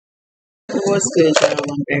What's good, y'all?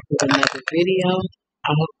 I'm back with another video.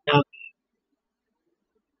 I hope y'all.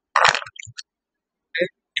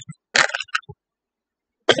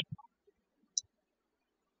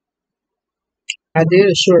 I did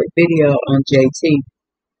a short video on JT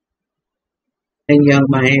and Young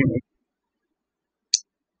Miami,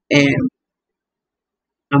 and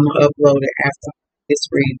I'm gonna upload it after this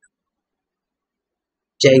read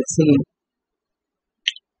JT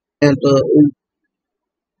and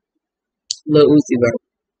Lil Uzi Vert.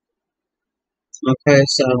 Okay,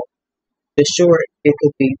 so the short it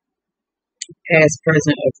could be past,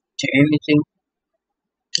 present, or future energy.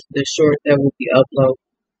 The short that will be uploaded.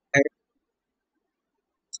 Okay?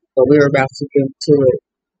 But we're about to get to it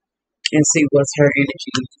and see what's her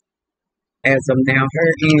energy as of now. Her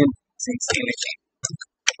and Six energy.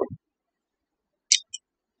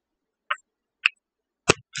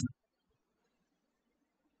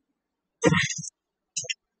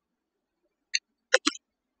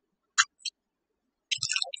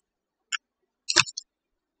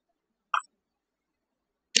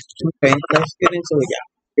 Okay, let's get into it, y'all.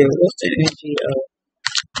 Yeah, what's the energy of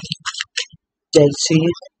JT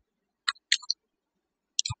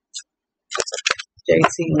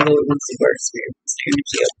and Lil Uzi Vert spirit? What's the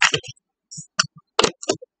energy of it?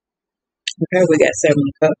 Okay, we got 7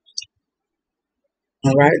 of Cups.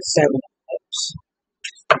 Alright, 7 of Cups.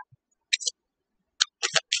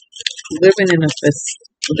 Living in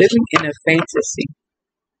a fantasy.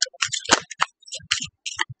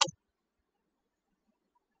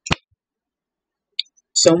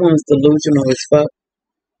 Someone's delusional as fuck.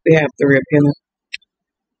 We have 3 of Pentacles.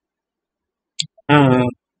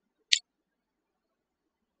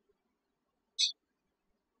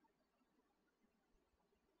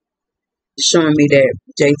 Showing me that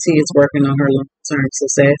JT is working on her long-term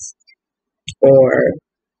success or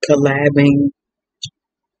collabing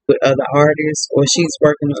with other artists, or she's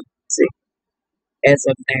working on music as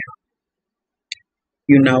of now.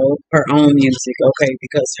 You know, her own music, okay,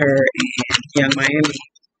 because her and Young Miami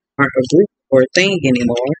aren't a group or a thing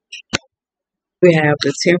anymore. We have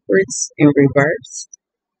the Temperance in reverse.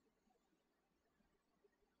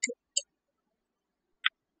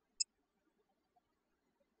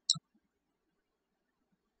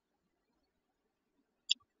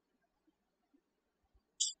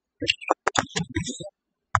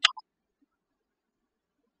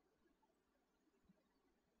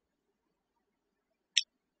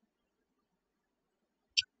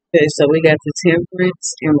 Okay, so we got the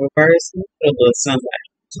Temperance in reverse. A little somebody.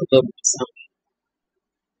 A little bit of something.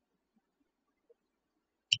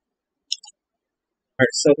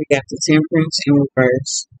 Alright, so we got the Temperance in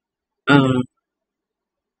reverse.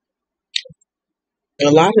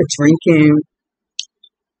 A lot of drinking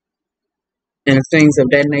and things of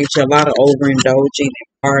that nature, a lot of overindulging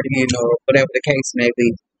and partying or whatever the case may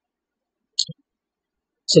be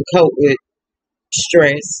to cope with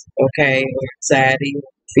stress, okay, or anxiety, or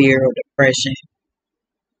fear, or depression.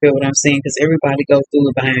 Feel what I'm saying? Because everybody goes through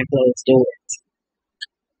it behind closed doors.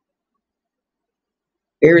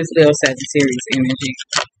 Aries, Leo, Sagittarius energy.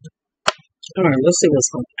 Alright, let's see what's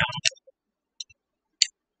going on.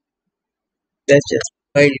 That's just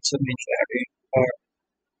way too many out here.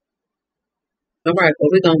 Alright, but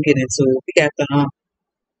we're gonna get into it. We got the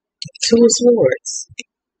 2 of Swords.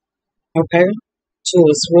 Okay? 2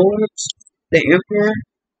 of Swords. The Emperor.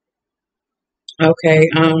 Okay,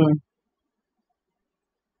 I'm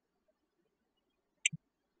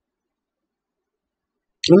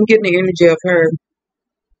getting the energy of her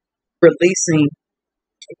releasing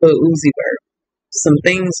Lil Uzi Vert. Some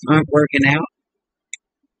things aren't working out.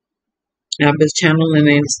 I was channeling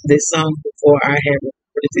this song before I had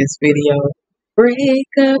recorded this video. Break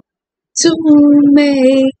up to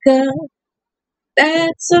make up.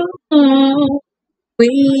 That's all we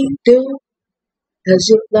do. 'Cause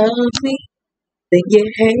you love me, then you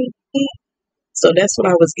hate me. So that's what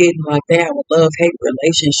I was getting, like that. I would love-hate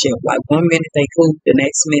relationship. Like 1 minute they cool, the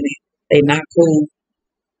next minute they not cool.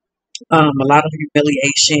 A lot of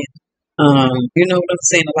humiliation. You know what I'm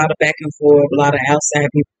saying? A lot of back and forth, a lot of outside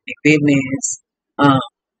people in business.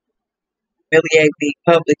 Humiliate me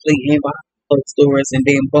publicly in my closed doors, and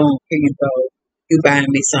then boom, here you go. You buying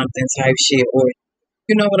me something type shit, or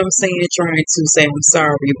you know what I'm saying? Trying to say I'm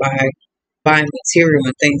sorry by buying material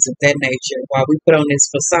and things of that nature while we put on this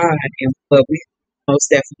facade, but we most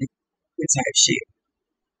definitely type shit.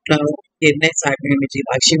 You know, getting that type of energy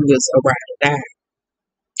like she was a ride or die.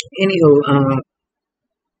 Anywho,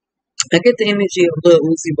 I get the energy of Lil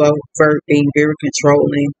Uzi Vert being very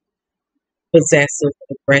controlling, possessive,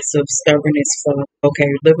 aggressive, stubborn as fuck. Okay,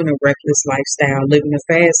 living a reckless lifestyle, living a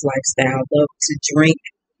fast lifestyle, love to drink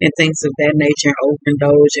and things of that nature, and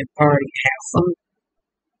overindulge and party, have fun.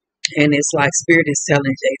 And it's like Spirit is telling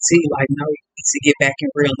JT, like, no, you need to get back in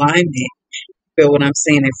realignment. Feel what I'm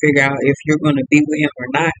saying, and figure out if you're going to be with him or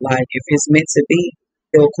not. Like, if it's meant to be,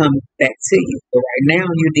 he'll come back to you. But right now,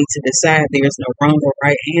 you need to decide. There's no wrong or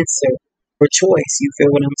right answer or choice. You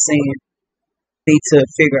feel what I'm saying? Need to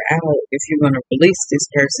figure out if you're going to release this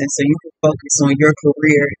person so you can focus on your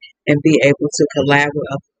career and be able to collab with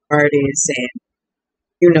other artists and,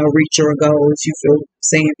 reach your goals. You feel what I'm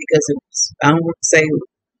saying? Because I don't want to say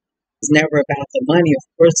it's never about the money. Of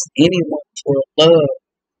course, anyone will love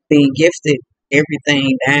being gifted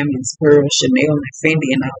everything, diamonds, pearls, Chanel, and Fendi,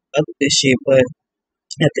 and all other this shit. But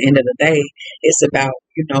at the end of the day, it's about,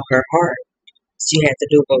 her heart. She had to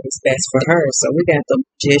do what was best for her. So we got the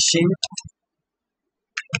Magician,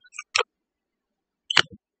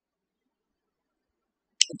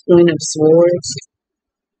 Queen of Swords,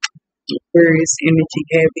 Aquarius energy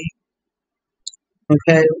heavy.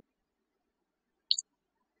 Okay.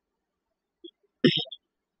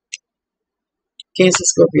 Cancer,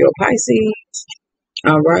 Scorpio, Pisces.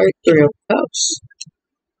 All right. Three of Cups.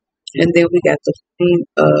 And then we got the Queen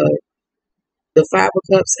of the Five of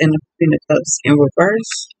Cups and the Queen of Cups in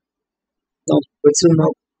reverse. Going for two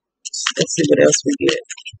more. Let's see what else we get.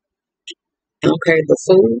 Okay, the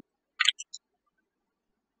Fool.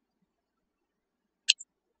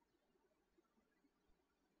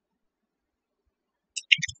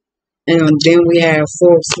 And then we have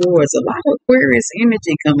Four of Swords. A lot of Aquarius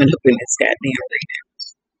energy coming up in this goddamn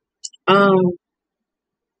reading.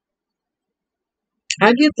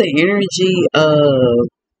 I get the energy of,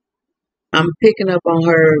 I'm picking up on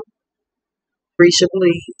her, Risha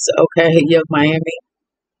Please. Okay, Young Miami.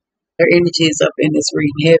 Her energy is up in this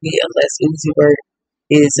reading heavy, unless Uzi Vert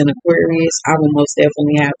is an Aquarius. I will most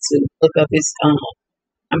definitely have to look up his,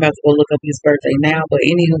 I'm about to go look up his birthday now. But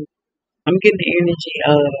anywho, I'm getting the energy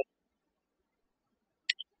of,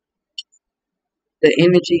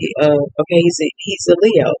 okay, he's a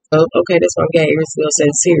Leo. Oh, okay, that's why I got Aries Will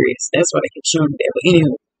said serious. That's why they keep showing me that. But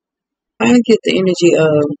anyway, I get the energy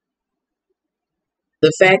of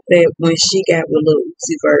the fact that when she got with Lil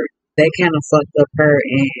Uzi Vert, that kind of fucked up her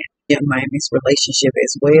and Young Miami's relationship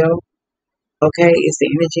as well. Okay, it's the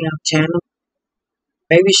energy I'm channeling.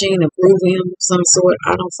 Maybe she ain't approving him of some sort.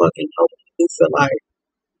 I don't fucking know. I do feel like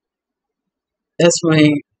that's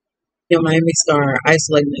when Young Miami started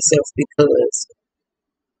isolating herself because,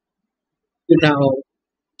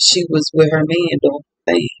 she was with her man doing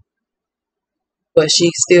the thing. But she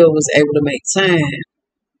still was able to make time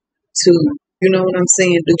to, you know what I'm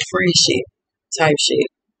saying, do friendship type shit.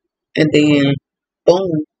 And then,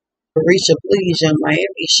 boom, Risha Please, Young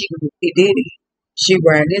Miami, she with P. Diddy. She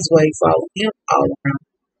riding his way, following him all around.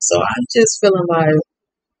 So I'm just feeling like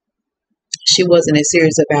she wasn't as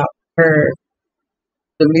serious about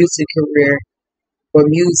the music career or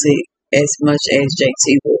music as much as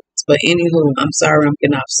JT was. But anywho, I'm sorry I'm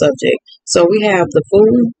getting off subject. So we have the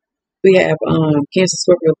Fool. We have Cancer,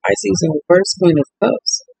 Scorpio, Pisces, and reverse Queen of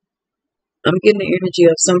Cups. I'm getting the energy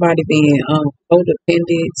of somebody being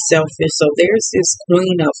codependent, selfish. So there's this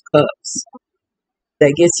Queen of Cups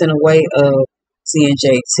that gets in the way of seeing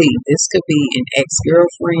JT. This could be an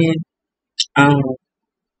ex-girlfriend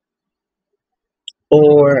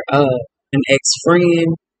or an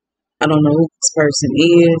ex-friend. I don't know who this person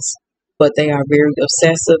is, but they are very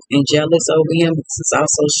obsessive and jealous over him. This is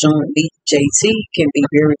also showing me JT can be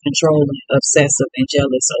very controlling, obsessive, and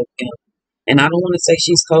jealous over him. And I don't want to say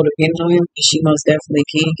she's codependent on him, because she most definitely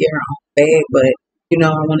can get her own bag, but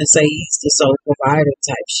I want to say he's the sole provider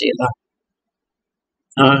type shit. Like,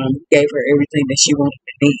 gave her everything that she wanted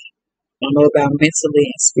to need. I don't know about mentally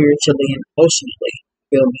and spiritually and emotionally,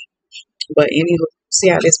 feel me? But anyway,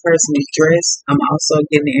 see how this person is dressed? I'm also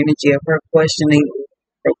getting the energy of her questioning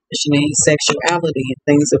sexuality and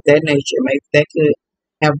things of that nature. Maybe that could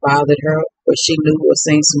have bothered her, or she knew or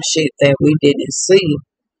seen some shit that we didn't see,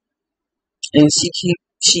 and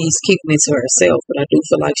she's keeping it to herself. But I do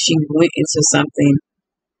feel like she went into something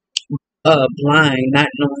blind,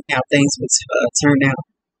 not knowing how things would turn out.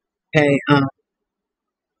 Okay,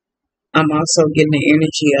 I'm also getting the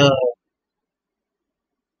energy of,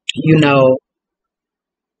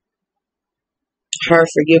 her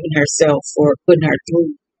forgiving herself for putting her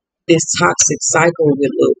through this toxic cycle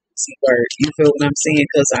with Lil Uzi Vert. You feel what I'm saying?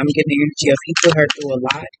 Because I'm getting the energy of he put her through a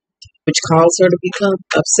lot, which caused her to become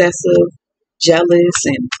obsessive, jealous,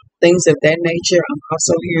 and things of that nature. I'm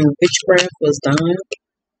also hearing witchcraft was done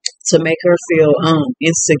to make her feel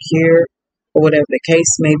insecure, or whatever the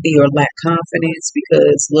case may be, or lack confidence,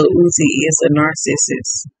 because Lil Uzi is a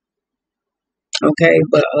narcissist. Okay,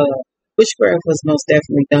 but witchcraft was most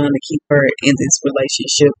definitely done to keep her in this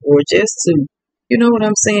relationship, or just to, you know what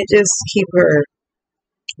I'm saying, just keep her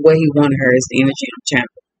where he wanted her is the energy I'm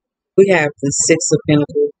channeling. We have the Six of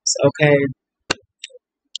Pentacles, okay,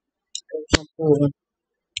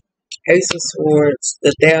 Ace of Swords,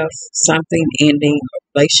 the death, something ending, a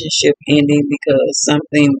relationship ending because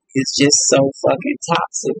something is just so fucking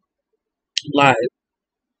toxic. Like,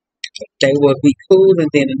 they would be cool and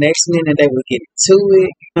then the next minute they would get into it.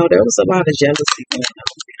 You know, there was a lot of jealousy going on,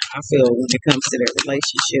 I feel, when it comes to their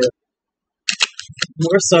relationship.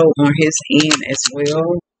 More so on his end as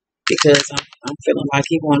well, because I'm feeling like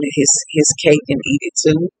he wanted his cake and eat it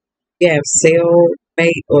too. We have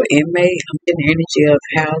cellmate or inmate. I'm getting the energy of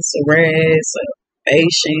house arrest,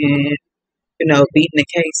 patient, you know, beating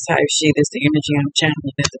the case type shit is the energy I'm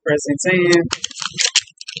channeling at the present time.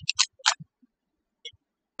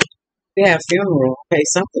 We have funeral. Okay,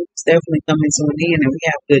 something's definitely coming to an end, and we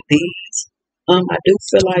have good deeds. I do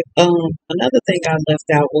feel like another thing I left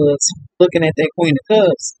out was looking at that Queen of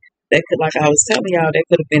Cups. That could, like I was telling y'all, that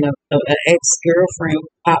could have been a ex girlfriend who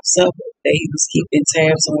pops up that he was keeping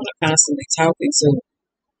tabs on or constantly talking to.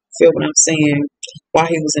 Feel what I'm saying? While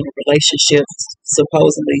he was in a relationship,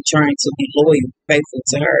 supposedly trying to be loyal, faithful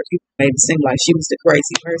to her. People made it seem like she was the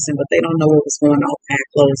crazy person, but they don't know what was going on behind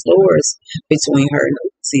closed doors between her and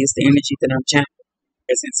Uzi. It's the energy that I'm channeling.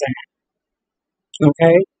 It's insane.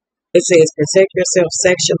 Okay? It says protect yourself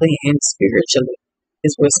sexually and spiritually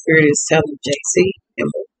is what spirit is telling JC, and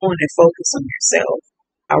move on and focus on yourself.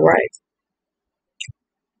 All right?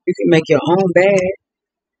 You can make your own bag.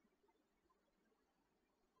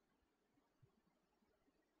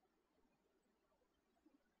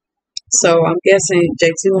 So I'm guessing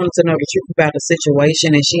JT wanted to know the truth about the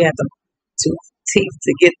situation, and she had the two teeth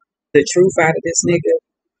to get the truth out of this nigga,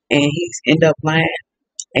 and he ended up lying.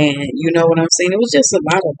 And you know what I'm saying? It was just a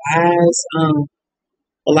lot of lies,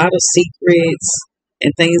 a lot of secrets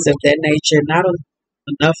and things of that nature. Not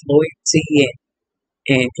enough loyalty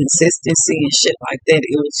and consistency and shit like that.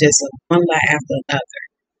 It was just one lie after another.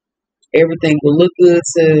 Everything will look good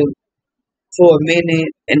for a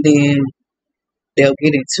minute, and then they'll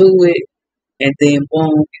get into it. And then boom,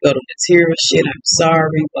 you go to material shit. I'm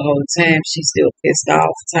sorry. The whole time she's still pissed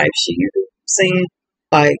off type shit. You know what I'm saying?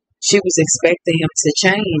 Like, she was expecting him to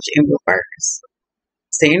change in reverse.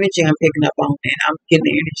 It's the energy I'm picking up on, and I'm getting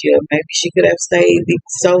the energy of maybe she could have stayed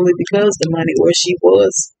solely because the money, or she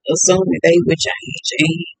was assuming they would change.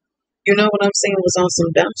 And you know what I'm saying? Was on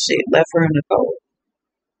some dumb shit, left her in the cold.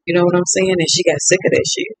 You know what I'm saying? And she got sick of that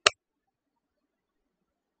shit.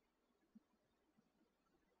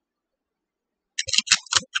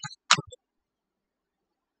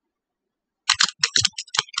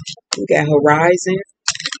 We got Horizon.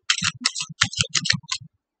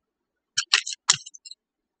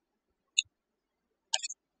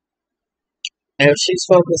 If she's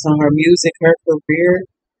focused on her music, her career,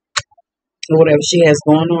 or whatever she has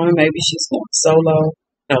going on, maybe she's going solo.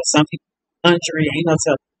 You know, some people country ain't no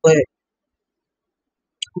telling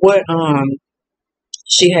what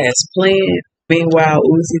she has planned. Meanwhile,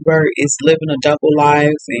 Uzi Vert is living a double life,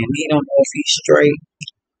 and he don't know if he's straight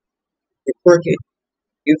or crooked.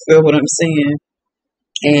 You feel what I'm saying?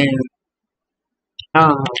 And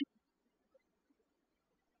um,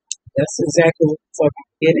 that's exactly what the fuck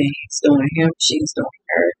I'm getting. He's doing him, she's doing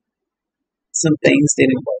her. Some things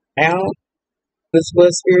didn't work out. That's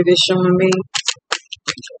what spirit is showing me.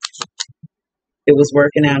 It was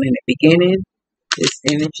working out in the beginning. This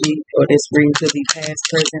energy, or this ring could be past,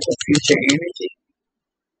 present, or future energy.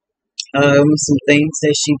 Some things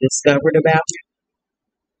that she discovered about him.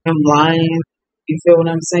 I'm lying. You feel what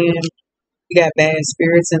I'm saying? You got bad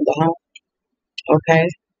spirits in the home. Okay.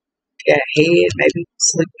 You got head, maybe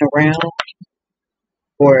sleeping around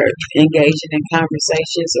or engaging in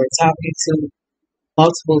conversations or talking to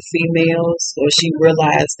multiple females, or she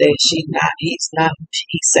realized that he's not who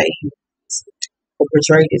he say he is or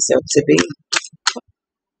portrayed himself to be.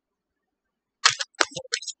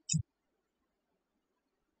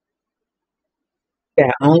 You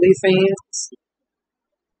got OnlyFans.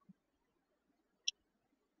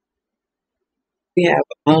 We have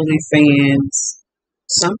OnlyFans.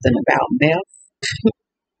 Something about meth.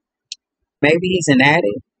 Maybe he's an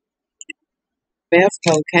addict. Meth,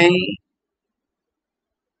 cocaine,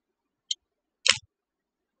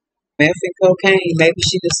 meth and cocaine. Maybe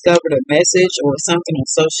she discovered a message or something on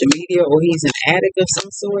social media, or he's an addict of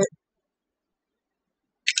some sort.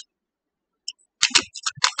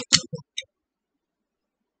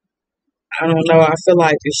 I don't know. I feel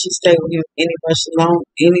like if she stayed with him any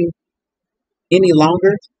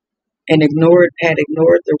longer, and ignored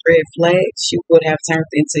the red flags, she would have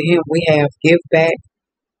turned into him. We have give back,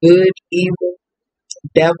 good, evil,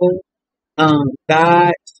 devil,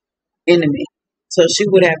 God, enemy. So she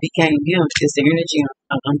would have became him. Is the energy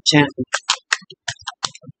I'm channeling.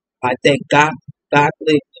 Like that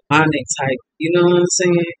godly, demonic type. You know what I'm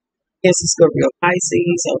saying? Yes, it's Scorpio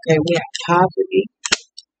Pisces. Okay, we have poverty.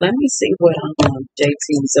 Let me see what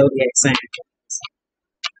JT Zodiac sign.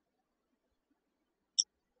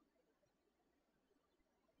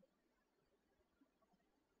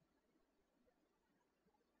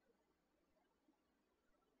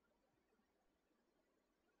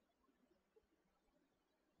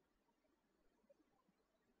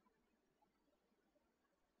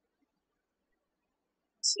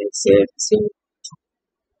 672,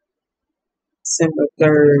 December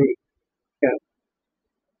 3rd. Go.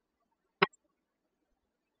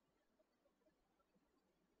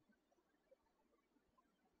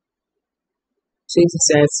 She's a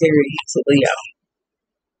Sagittarius, he's a Leo.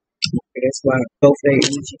 That's why both their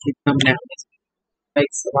energy keep coming out. It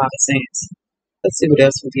makes a lot of sense. Let's see what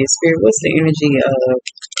else we get. Spirit, what's the energy of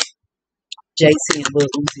JC and Lil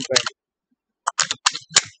Uzi Vert?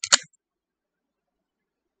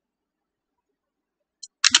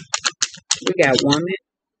 We got woman.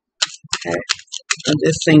 Okay. I'm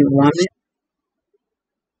just saying woman.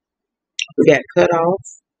 We got cut off.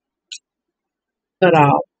 Cut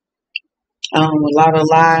off. A lot of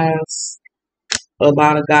lies, a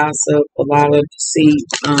lot of gossip, a lot of deceit,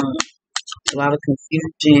 a lot of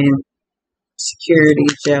confusion, security,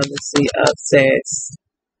 jealousy, upsets,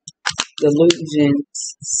 delusions,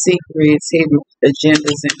 secrets, hidden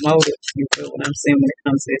agendas, and motives. You feel what I'm saying when it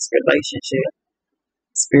comes to this relationship?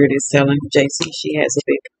 Spirit is telling JC she has a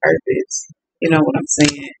big purpose. You know what I'm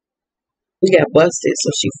saying? We got busted, so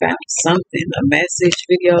she found something, a message,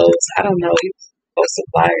 videos. I don't know. He was supposed to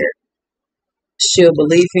fly her. She'll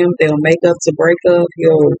believe him. They'll make up to break up.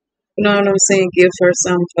 He'll, you know what I'm saying, give her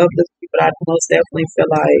some publicity. But I most definitely feel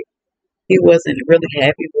like he wasn't really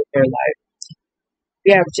happy with her life.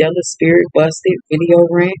 We have jealous spirit, busted, video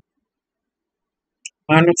rant,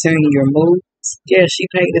 monitoring your moods. Yeah, she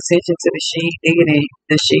paid attention to the she did and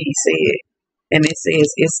the she said. And it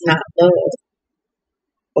says it's not love.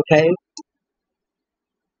 Okay?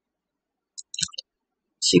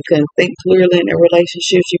 She couldn't think clearly in a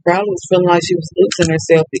relationship. She probably was feeling like she was losing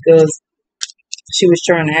herself because she was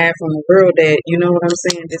trying to hide from the world that, you know what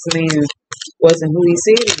I'm saying, this man wasn't who he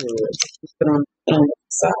said he was. He put on the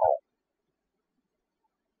side.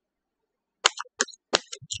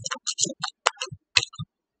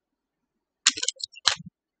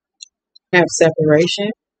 Have separation.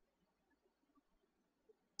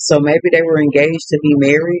 So maybe they were engaged to be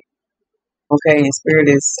married. Okay, and spirit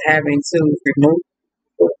is having to remove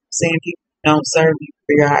saying people don't serve you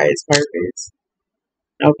for your highest purpose.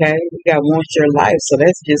 Okay, we got wants your life. So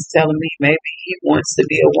that's just telling me maybe he wants to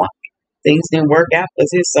be a woman. Things didn't work out because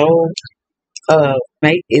his soul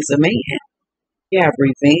mate is a man. You have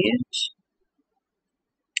revenge.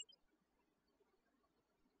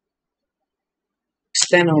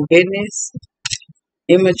 Stand on business.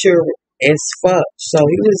 Immature as fuck. So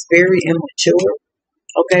he was very immature.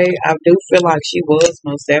 Okay, I do feel like she was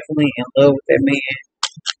most definitely in love with that man.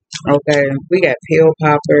 Okay, we got pill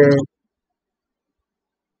popper,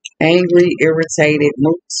 angry, irritated,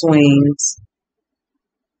 mood swings,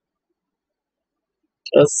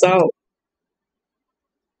 assault.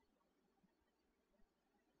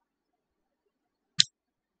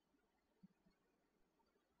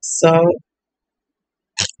 So,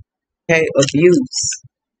 okay, abuse.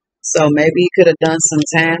 So maybe he could have done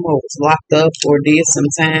some time or was locked up or did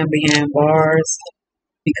some time behind bars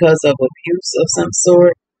because of abuse of some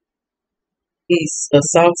sort. He's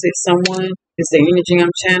assaulted someone. Is the energy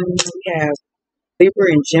I'm channeling? We have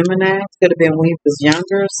Libra and Gemini. Could have been when he was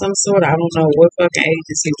younger of some sort. I don't know what fucking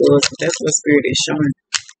ages he was, but that's what spirit is showing.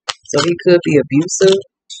 So he could be abusive,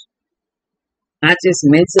 not just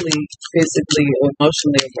mentally, physically, or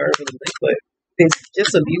emotionally, or verbally, but it's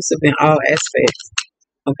just abusive in all aspects.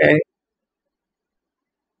 Okay?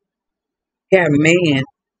 Yeah, man.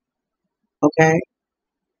 Okay?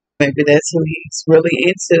 Maybe that's who he's really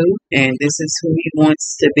into, and this is who he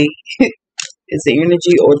wants to be. Is the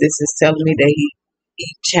energy, or this is telling me that he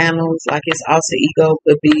channels, like his alter ego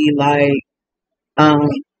could be like um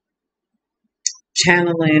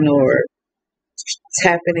channeling or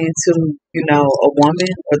tapping into, a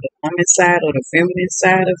woman or the woman side or the feminine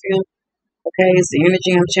side of him. Okay, it's the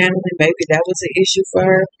energy I'm channeling. Maybe that was an issue for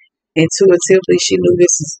her. Intuitively, she knew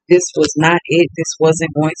this was not it. This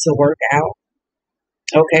wasn't going to work out.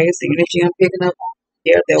 Okay, it's the energy I'm picking up.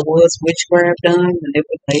 Yeah, there was witchcraft done,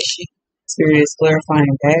 manipulation. Spirit is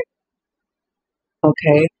clarifying back.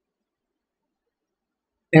 Okay.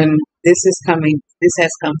 And this has come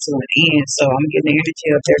to an end. So I'm getting the energy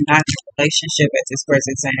of they're not in a relationship at this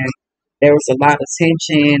present time. There was a lot of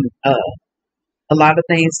tension, a lot of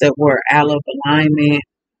things that were out of alignment,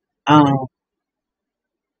 um,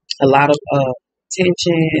 a lot of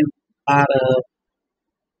tension, a lot of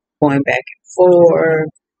going back and forth,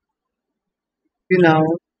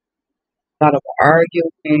 a lot of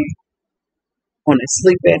arguing, want to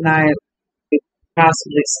sleep at night,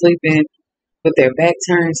 possibly sleeping with their back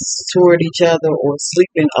turned toward each other or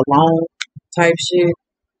sleeping alone type shit.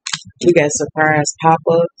 We got surprise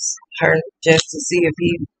pop-ups, her just to see if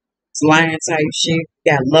he's lying type shit.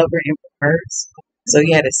 We got lover in reverse. So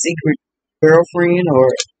he had a secret girlfriend or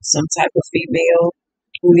some type of female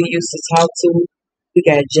who he used to talk to. We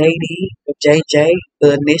got JD or JJ,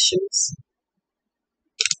 the initials.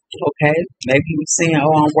 Okay, maybe he was saying,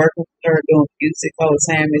 "Oh, I'm working with her doing music all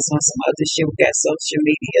the time." It's on some other shit. We got social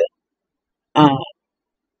media, um,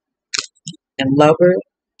 and lover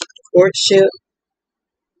courtship.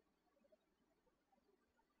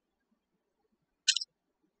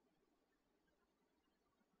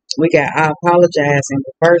 We got I apologize in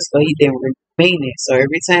reverse, but he didn't mean it. So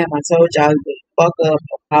every time I told y'all to fuck up,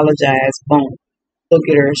 apologize, boom, go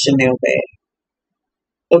get her a Chanel bag,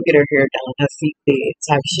 go get her hair done, her feet did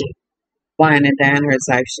type shit, whining down her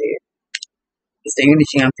type shit. It's the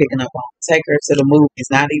energy I'm picking up on. Take her to the movies,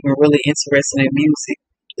 not even really interested in music.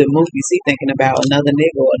 The movies he thinking about another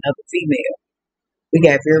nigga or another female. We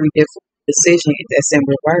got very different decisions that's in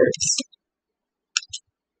reverse.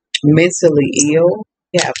 Mentally ill.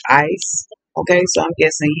 We have ice. Okay, so I'm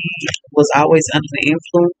guessing he was always under the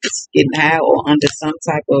influence, getting high or under some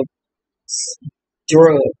type of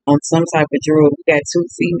drug, on some type of drug. We got two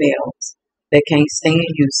females that can't stand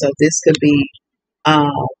you. So this could be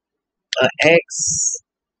um an ex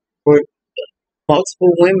or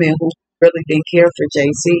multiple women who really didn't care for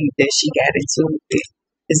JC that she got into it.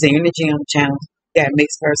 Is the energy on the channel. Got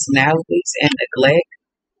mixed personalities and neglect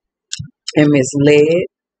and misled.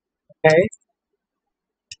 Okay.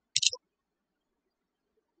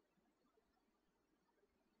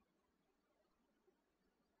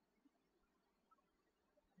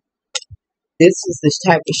 This is the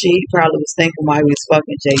type of shit he probably was thinking while he was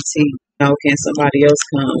fucking JT. Can somebody else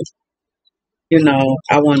come?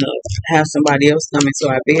 I want to have somebody else come into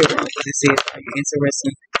our bedroom because it says, "Are you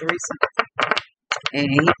interested in threesome?" And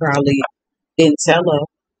he probably didn't tell her,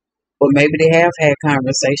 or maybe they have had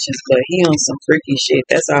conversations, but he on some freaky shit.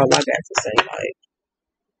 That's all I got to say. Like,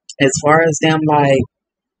 as far as them, like,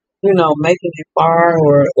 making it far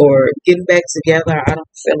or getting back together, I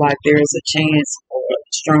don't feel like there is a chance or a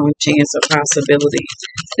strong chance or possibility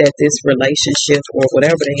that this relationship or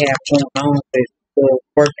whatever they have going on will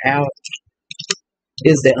work out.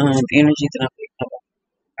 Is the energy that I'm picking up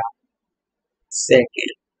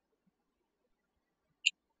second.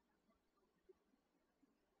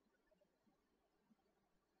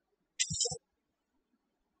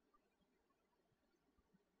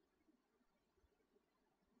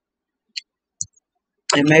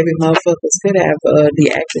 And maybe motherfuckers could have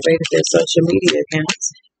deactivated their social media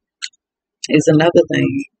accounts. Is another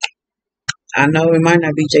thing. I know it might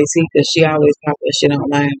not be JC because she always pop that shit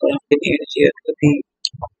online, but I'm getting energy. It could be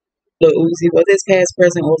Lil Uzi, whether it's past,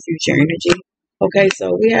 present, or future energy. Okay,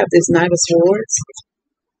 so we have this Knight of Swords.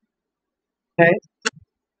 Okay,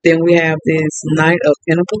 then we have this Knight of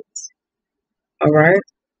Pentacles. All right,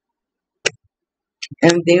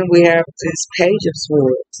 and then we have this Page of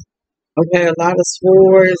Swords. Okay, a lot of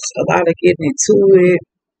swords, a lot of getting into it.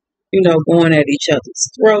 Going at each other's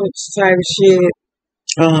throats type shit.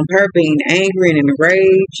 Her being angry and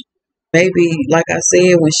enraged. Maybe, like I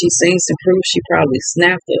said, when she seen some proof, she probably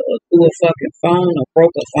snapped her or threw a fucking phone or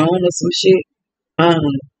broke a phone or some shit.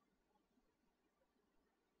 Um,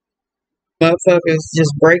 Motherfuckers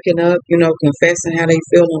just breaking up, confessing how they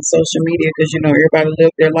feel on social media because everybody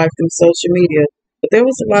live their life through social media. But there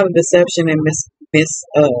was a lot of deception and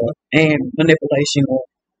and manipulation.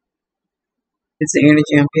 It's the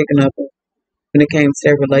energy I'm picking up when it came to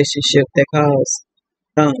their relationship that caused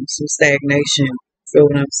some stagnation. Feel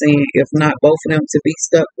what I'm saying? If not both of them to be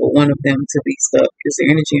stuck, or one of them to be stuck, is the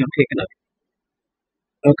energy I'm picking up.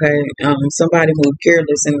 Okay, somebody who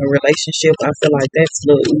careless in a relationship, I feel like that's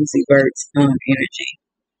Lil Uzi Vert's energy.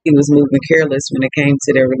 He was moving careless when it came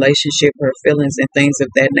to their relationship, her feelings, and things of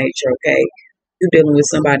that nature. Okay, you're dealing with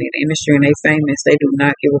somebody in the industry and they famous, they do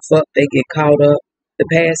not give a fuck. They get caught up. The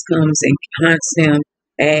past comes and haunts them.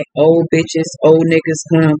 At old bitches, old niggas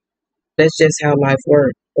come. That's just how life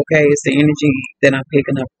works. Okay, it's the energy that I'm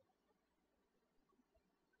picking up.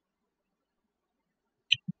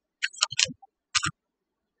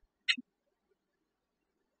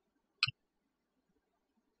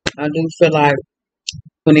 I do feel like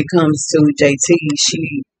when it comes to JT,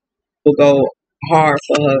 she will go hard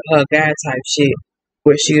for her guy type shit,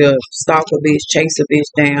 where she'll stalk a bitch, chase a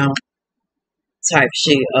bitch down, type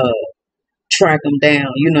shit, track them down.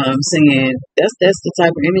 You know what I'm saying? That's the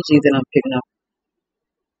type of energy that I'm picking up.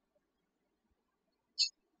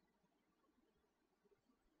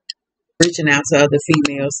 Reaching out to other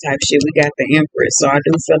females type shit. We got the Empress, so I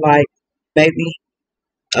do feel like maybe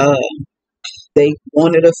uh they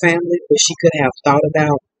wanted a family, but she could have thought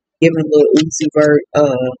about giving little Uzi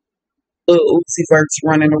Vert's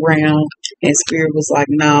running around, and Spirit was like,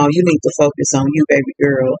 "No, you need to focus on you, baby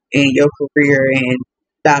girl, and your career, and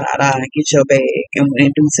da da da, and get your bag. And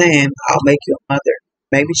in due time, I'll make you a mother."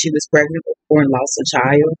 Maybe she was pregnant before and lost a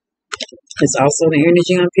child. It's also the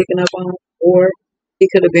energy I'm picking up on. Or he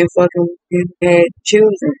could have been fucking and had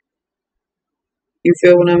children. You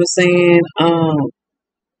feel what I'm saying?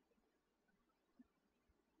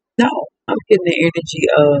 No, I'm getting the energy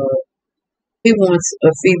of he wants a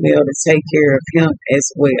female to take care of him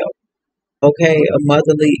as well. Okay, a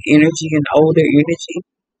motherly energy and older energy.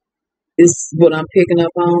 This is what I'm picking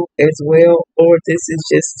up on as well. Or this is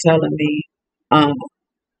just telling me um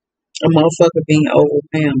a motherfucker being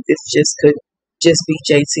overwhelmed. This just could just be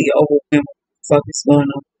JT overwhelmed. What the fuck is going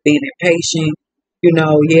on? Being impatient. You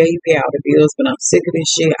know, yeah, you pay all the bills, but I'm sick of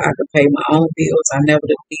this shit. I could pay my own bills. I never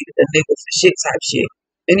needed a nigga for shit type shit.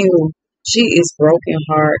 Anywho, she is broken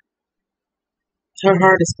heart. Her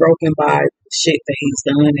heart is broken by the shit that he's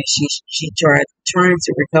done, and she trying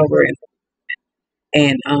to recover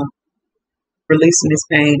and releasing this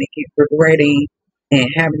pain and keep regretting and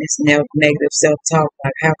having this negative self talk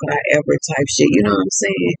like how could I ever type shit. You know what I'm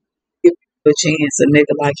saying? Give you a chance, a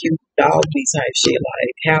nigga like you dog me type shit.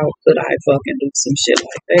 Like how could I fucking do some shit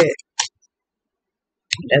like that?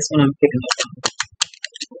 That's what I'm picking up on.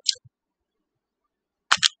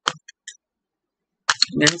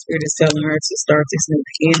 Now Spirit is telling her to start this new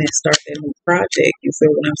beginning, start that new project. You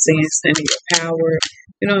feel what I'm saying? Stand in your power.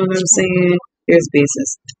 You know what I'm saying? There's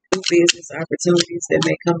new business opportunities that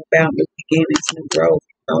may come about, new beginnings, new growth.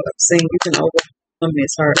 You know what I'm saying? You can overcome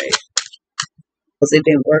this heartache. Because it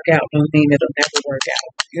didn't work out, don't mean it'll never work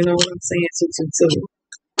out. You know what I'm saying?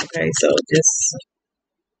 222. Okay, so just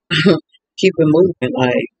keep it moving.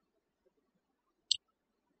 Like,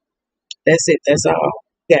 that's it. That's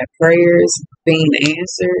all. Got prayers being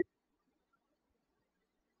answered.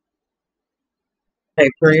 Okay,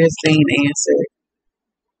 prayers being answered.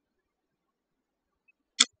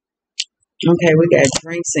 Okay, we got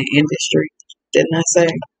drinks in industry. Didn't I say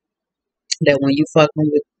that when you fucking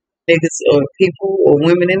with niggas or people or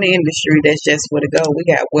women in the industry, that's just where to go.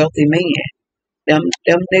 We got wealthy men. Them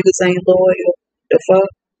niggas ain't loyal. The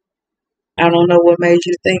fuck? I don't know what made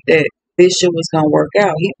you think that this shit was gonna work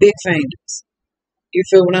out. He big famous. You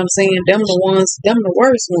feel what I'm saying? Them the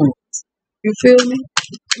worst ones. You feel me?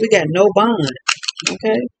 We got no bond.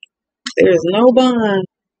 Okay? There is no bond.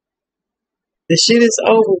 The shit is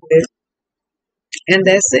over with. And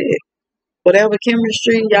that's it. Whatever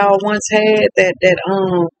chemistry y'all once had,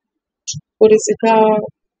 what is it called?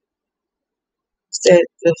 That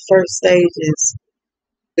the first stages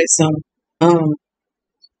with some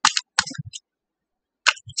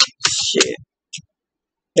shit.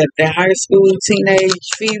 The high school teenage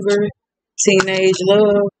fever, teenage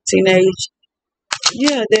love, teenage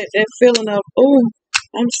that feeling of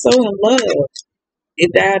I'm so in love.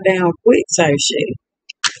 It died down quick type shit.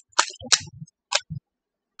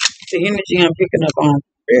 The energy I'm picking up on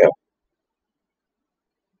real.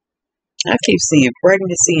 I keep seeing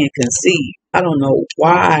pregnancy and conceive. I don't know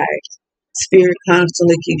why. Spirit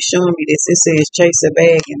constantly keeps showing me this. It says chase a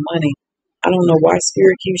bag and money. I don't know why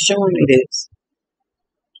Spirit keeps showing me this.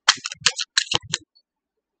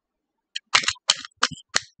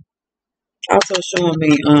 Also showing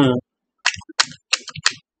me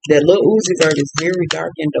that Lil Uzi Vert is very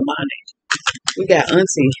dark and demonic. We got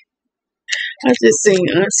Auntie. I just seen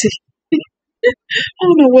Auntie. I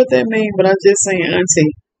don't know what that means, but I just seen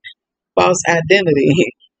Auntie. False identity.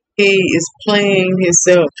 He is playing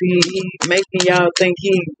himself. He making y'all think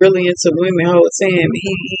he really into women whole time.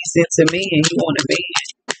 He's into men. He want a man.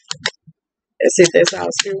 That's it. That's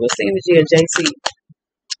all Spirit. What's the energy of JC?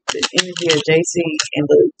 The energy of JC and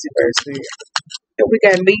Lil Uzi Vert Spirit. So we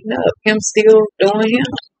got meeting up. Him still doing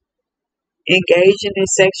him. Engaging in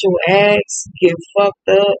sexual acts. Getting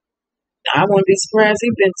fucked up. I wouldn't be surprised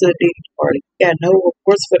he been to a D party. He got no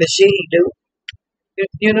reports for the shit he do.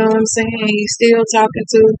 You know what I'm saying? He's still talking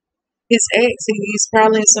to his ex. He's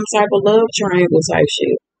probably in some type of love triangle type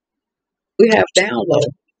shit. We have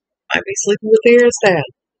download. Might be sleeping with the hairstyle.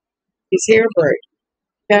 His hair break.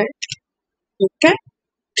 Okay? Okay?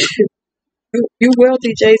 You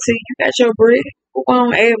wealthy, JT. You got your bread. Go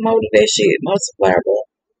on, add more to that shit. Multiply, bro.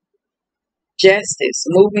 Justice.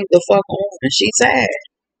 Moving the fuck on. And she tired.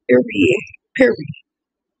 Period. Period.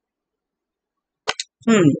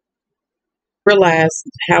 Realize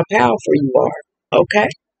how powerful you are. Okay?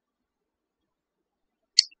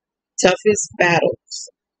 Toughest battles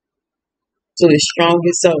to the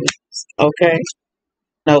strongest souls. Okay?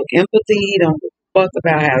 No empathy. Don't give a fuck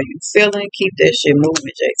about how you feeling. Keep that shit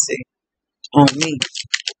moving, JT. On me.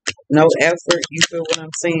 No effort. You feel what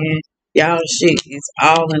I'm saying? Y'all shit is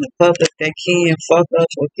all in the public that can fuck up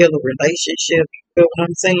or kill a relationship. You feel what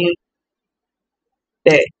I'm saying?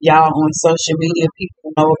 That y'all on social media,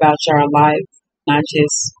 people know about your life, not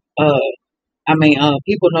just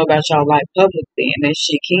people know about your life publicly, and that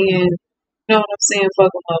shit can, you know what I'm saying? Fuck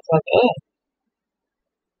a motherfucker up.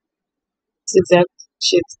 It's exactly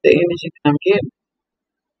shit's the energy that I'm getting.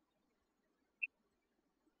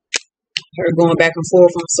 Her going back and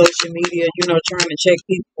forth on social media, trying to check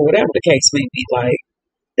people, whatever the case may be. Like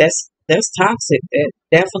that's toxic. That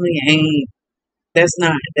definitely ain't. That's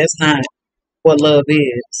not what love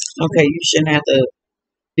is. Okay, you shouldn't have to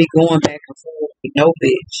be going back and forth with no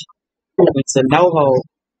bitch, proving to no hoe,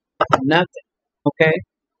 nothing. Okay,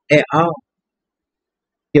 at all.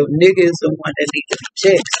 Your nigga is the one that needs to be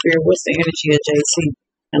checked. Spirit, what's the energy of JC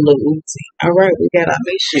and Lil Uzi? All right, we got our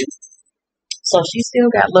mission. So she still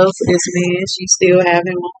got love for this man. She still have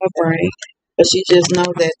him on her brain, but she just know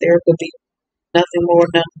that there could be nothing more,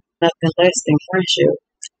 nothing less than friendship.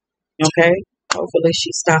 Okay. Hopefully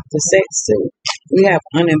she stopped the sex too. We have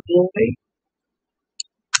unemployed,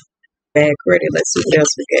 bad credit. Let's see what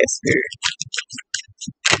else we got, Spirit.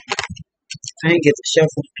 I ain't get to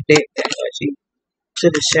shuffle the deck that much. You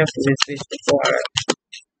should have shuffled this bitch before I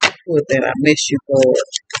put that. I miss you, Lord.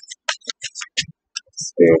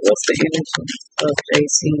 Spirit, what's the energy of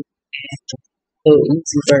JC and Lil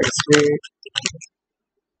Uzi Vert, Spirit?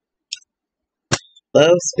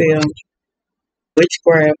 Love spell,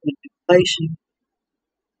 witchcraft, manipulation.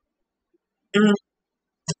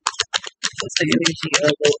 What's the energy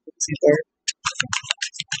of Lil Uzi Vert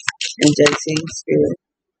and JC, Spirit?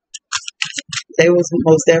 They was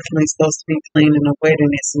most definitely supposed to be planning a wedding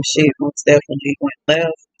and some shit most definitely went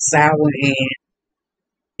left, sour, and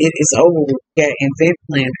it is over with. We got event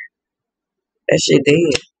planner. That shit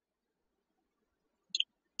dead.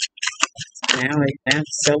 Now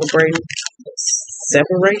celebrating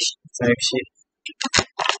separation type shit.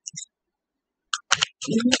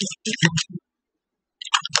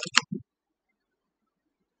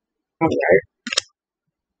 All right.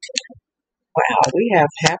 Wow, we have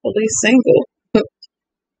happily single.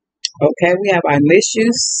 Okay, we have I miss you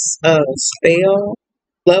spell,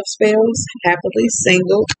 love spells, happily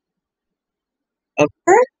single.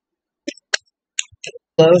 Okay,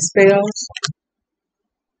 love spells.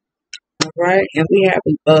 All right, and we have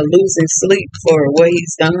losing sleep for what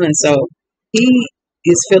he's done. So he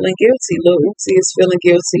is feeling guilty. Lil Uzi is feeling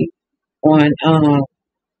guilty on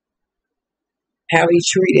how he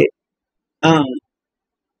treated um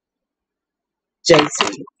JT,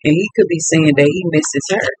 and he could be saying that he misses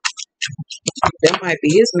her. That might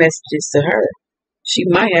be his messages to her. She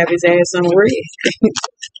might have his ass on red,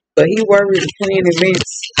 but he worried planning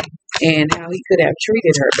events and how he could have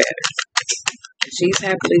treated her better. She's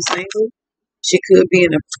happily single. She could be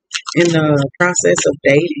in the process of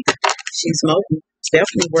dating. She's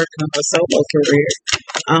definitely working on her solo career.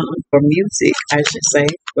 For music, I should say,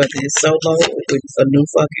 whether it's solo or with a new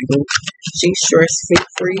fucking group. She's stress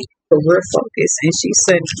free, career focused, and she's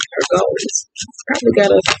setting her goals. Probably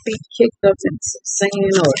got her feet kicked up in some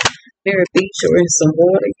sand or near a beach or in some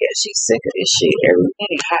water. Yeah, she's sick of this shit every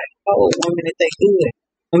minute. Hot and cold. One minute they good.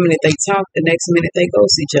 One minute they talk, the next minute they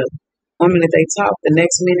ghost each other. One minute they talk, the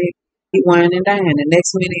next minute he wine and dine. The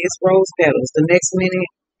next minute it's rose petals. The next minute,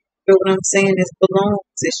 you feel what I'm saying? It's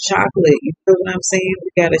balloons. It's chocolate. You feel what I'm saying?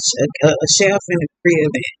 We got a shelf in the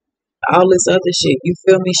crib and all this other shit. You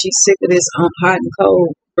feel me? She's sick of this hot and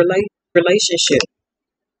cold relationship.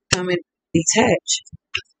 Coming detached.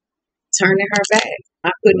 Turning her back.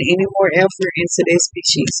 Not putting any more effort into this.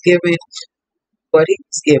 She's giving what he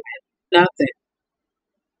was giving. Nothing.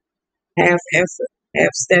 Half effort.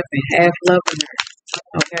 Half stepping. Half loving her.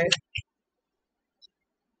 Okay?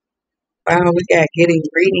 Wow, we got getting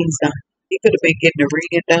readings done. He could have been getting a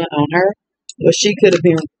reading done on her, or she could have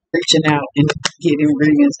been reaching out and getting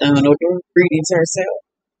readings done, or doing readings herself.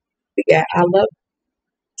 We got I love her.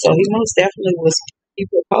 So he most definitely he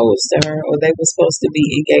proposed to her, or they were supposed to be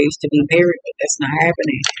engaged to be married, but that's not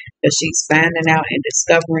happening. Because she's finding out and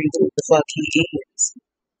discovering who the fuck he is.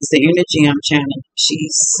 It's the energy I'm channeling.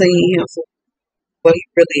 She's seeing him for what he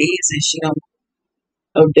really is, and she don't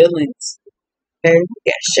know dealings. Okay, we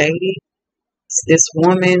got shady. This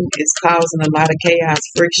woman is causing a lot of chaos,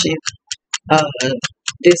 friction,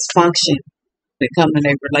 dysfunction when it comes to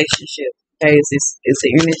their relationship. Okay, it's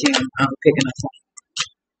the energy I'm picking up on.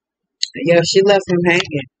 Yeah, she left him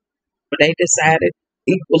hanging, but they decided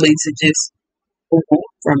equally to just move on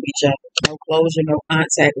from each other. No closure, no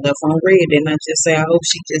contact, left on red. And I just say, I hope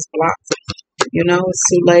she just blocked it. You know, it's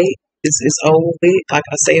too late. It's over with. Like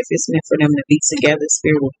I say, if it's meant for them to be together,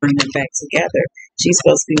 spirit will bring them back together. She's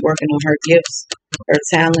supposed to be working on her gifts, her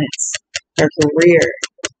talents, her career,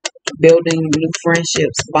 building new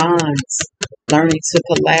friendships, bonds, learning to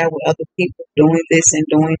collab with other people, doing this and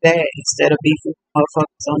doing that instead of beefing with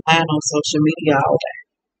motherfuckers online on social media all day.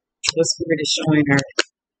 The spirit is showing her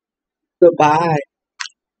goodbye.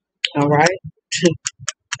 All right.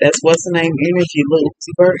 That's what's the name energy, Lil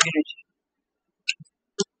Uzi Vert energy.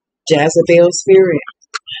 Jezebel spirit.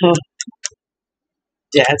 Huh.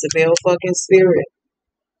 Jezebel fucking spirit.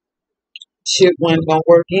 Shit wasn't gonna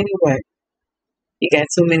work anyway. You got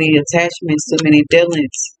too many attachments, too many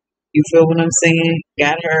dealings. You feel what I'm saying?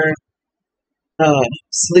 Got her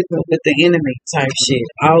sleeping with the enemy type shit.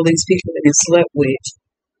 All these people that he slept with.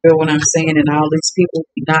 Feel what I'm saying? And all these people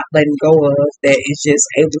not letting go of that is just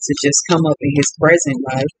able to just come up in his present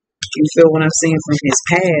life. You feel what I'm saying from his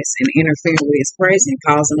past and interfere with his present,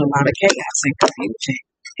 causing a lot of chaos and confusion.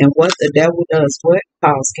 And what the devil does, what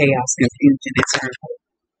cause chaos, confusion, and turmoil.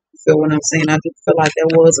 You feel what I'm saying? I do feel like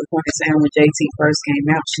there was a point in time when JT first came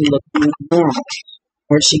out, she looked normal.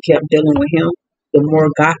 Where she kept dealing with him, the more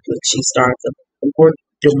gothic she started, the more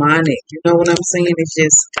demonic. You know what I'm saying? It's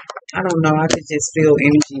just, I don't know. I could just feel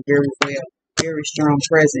energy very well, very strong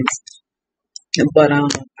presence. But I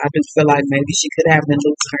just feel like maybe she could have been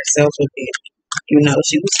losing herself a bit. You know,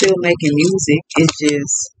 she was still making music. It's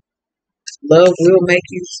just love will make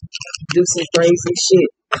you do some crazy shit.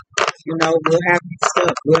 You know, we'll have you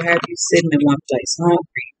stuck. We'll have you sitting in one place,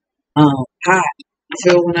 hungry, hot. You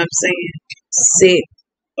feel what I'm saying? Sick,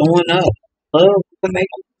 going up. Love will make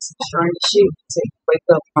you do some strange shit. So you wake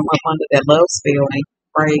up from up under that love spell and you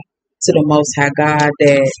pray to the Most High God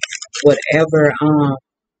that whatever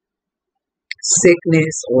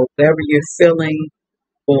sickness or whatever you're feeling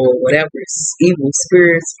or whatever evil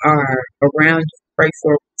spirits are around you, pray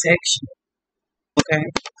for protection. Okay?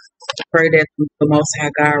 Pray that the Most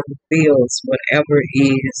High God reveals whatever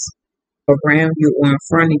is around you or in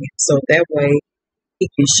front of you. So that way he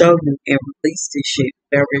can show you and release this shit,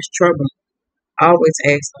 whatever is troubling. Always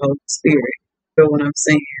ask the Holy Spirit. Feel what I'm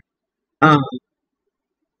saying?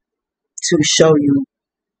 To show you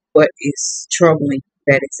what is troubling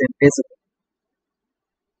that is invisible.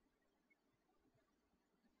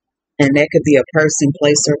 And that could be a person,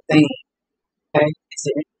 place, or thing. Okay? It's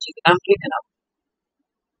an energy that I'm picking up.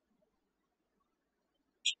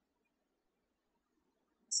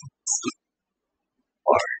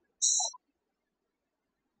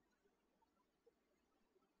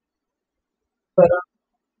 But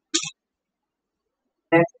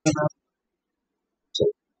that's enough to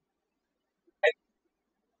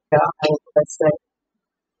y'all have a blessed day.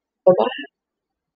 Bye-bye.